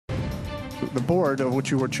the board, of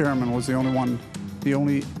which you were chairman, was the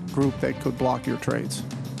only group that could block your trades.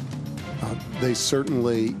 They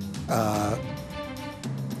certainly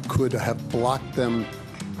could have blocked them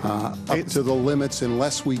up to the limits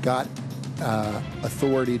unless we got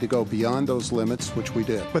authority to go beyond those limits, which we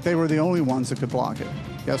did. But they were the only ones that could block it.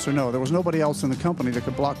 Yes or no? There was nobody else in the company that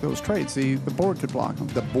could block those trades. The board could block them.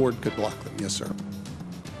 The board could block them, yes, sir.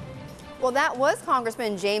 Well, that was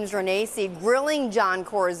Congressman James Renacci grilling John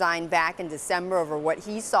Corzine back in December over what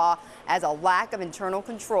he saw as a lack of internal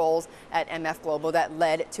controls at MF Global that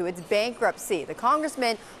led to its bankruptcy. The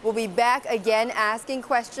congressman will be back again asking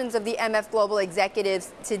questions of the MF Global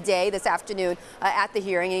executives today, this afternoon, at the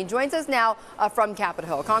hearing. And he joins us now from Capitol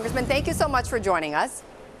Hill. Congressman, thank you so much for joining us.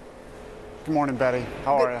 Good morning, Betty.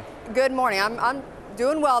 How are you? Good morning. I'm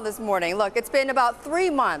doing well this morning. Look, it's been about 3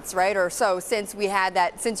 months, right, or so since you had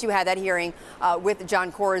that hearing with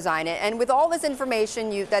John Corzine, and with all this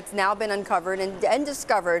information that's now been uncovered and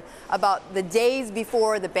discovered about the days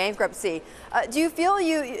before the bankruptcy, do you feel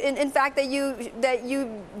in fact that you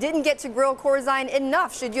didn't get to grill Corzine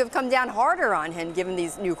enough? Should you have come down harder on him given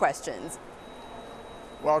these new questions?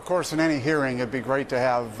 Well, of course, in any hearing, it'd be great to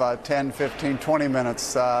have 10, 15, 20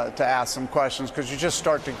 minutes to ask some questions, because you just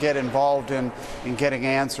start to get involved in getting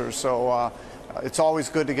answers. So it's always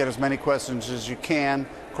good to get as many questions as you can.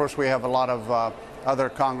 Of course, we have a lot of other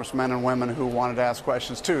congressmen and women who wanted to ask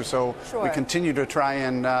questions, too. So Sure. We continue to try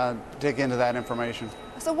and dig into that information.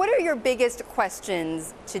 So what are your biggest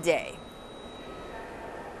questions today?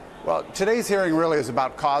 Well, today's hearing really is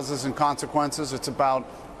about causes and consequences. It's about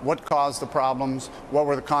what caused the problems, what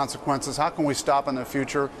were the consequences, how can we stop in the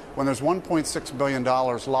future when there's $1.6 billion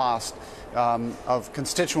lost of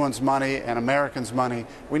constituents' money and Americans' money.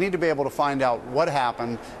 We need to be able to find out what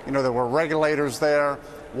happened. You know, there were regulators there,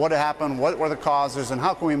 what happened, what were the causes, and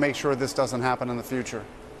how can we make sure this doesn't happen in the future?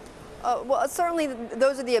 Well, certainly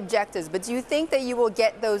those are the objectives, but do you think that you will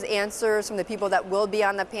get those answers from the people that will be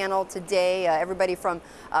on the panel today? Everybody from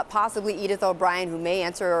possibly Edith O'Brien, who may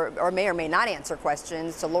answer or may not answer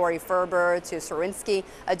questions, to Lori Ferber, to Surinsky.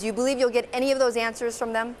 Do you believe you'll get any of those answers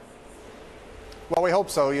from them? Well, we hope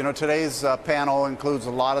so. You know, today's panel includes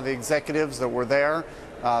a lot of the executives that were there.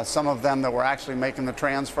 Some of them that were actually making the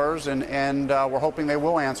transfers, and we're hoping they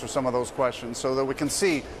will answer some of those questions so that we can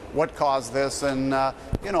see what caused this. And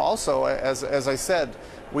you know, also, as I said,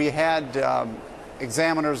 we had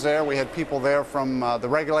examiners there, we had people there from the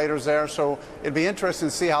regulators there, so it'd be interesting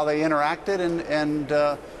to see how they interacted and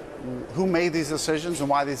who made these decisions and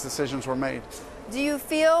why these decisions were made. Do you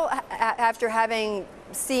feel, after having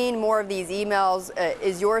seen more of these emails,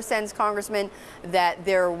 is your sense, Congressman, that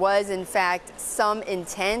there was in fact some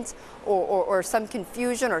intent or some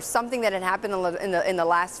confusion or something that had happened in the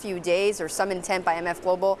last few days, or some intent by MF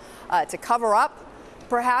Global to cover up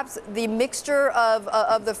perhaps the mixture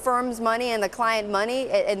of the firm's money and the client money,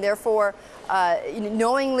 and therefore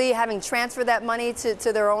knowingly having transferred that money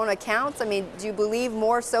to their own accounts? I mean, do you believe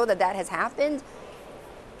more so that has happened?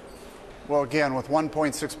 Well, again, with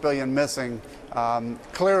 $1.6 billion missing,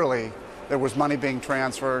 clearly there was money being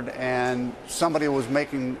transferred, and somebody was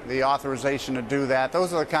making the authorization to do that.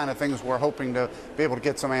 Those are the kind of things we're hoping to be able to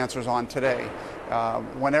get some answers on today.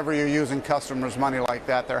 Whenever you're using customers' money like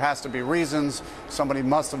that, there has to be reasons. Somebody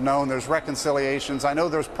must have known. There's reconciliations. I know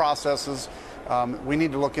there's processes. We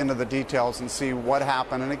need to look into the details and see what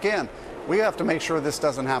happened. And again, we have to make sure this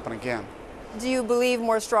doesn't happen again. Do you believe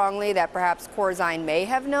more strongly that perhaps Corzine may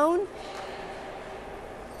have known?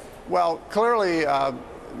 Well, clearly,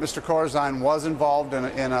 Mr. Corzine was involved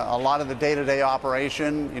in a lot of the day-to-day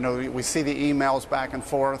operation. You know, we see the emails back and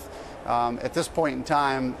forth. At this point in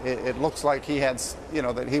time, it looks like he had, you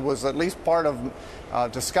know, that he was at least part of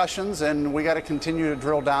discussions, and we got to continue to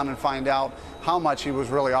drill down and find out how much he was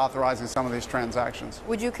really authorizing some of these transactions.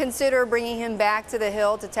 Would you consider bringing him back to the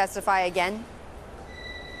Hill to testify again?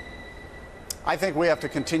 I think we have to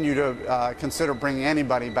continue to consider bringing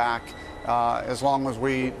anybody back as long as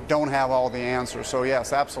we don't have all the answers. So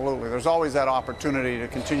yes, absolutely. There's always that opportunity to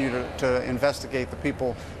continue to investigate the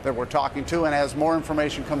people that we're talking to, and as more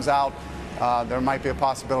information comes out, there might be a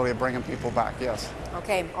possibility of bringing people back, yes.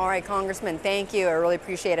 Okay, all right, Congressman, thank you. I really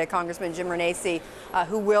appreciate it. Congressman Jim Renacci,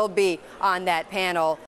 who will be on that panel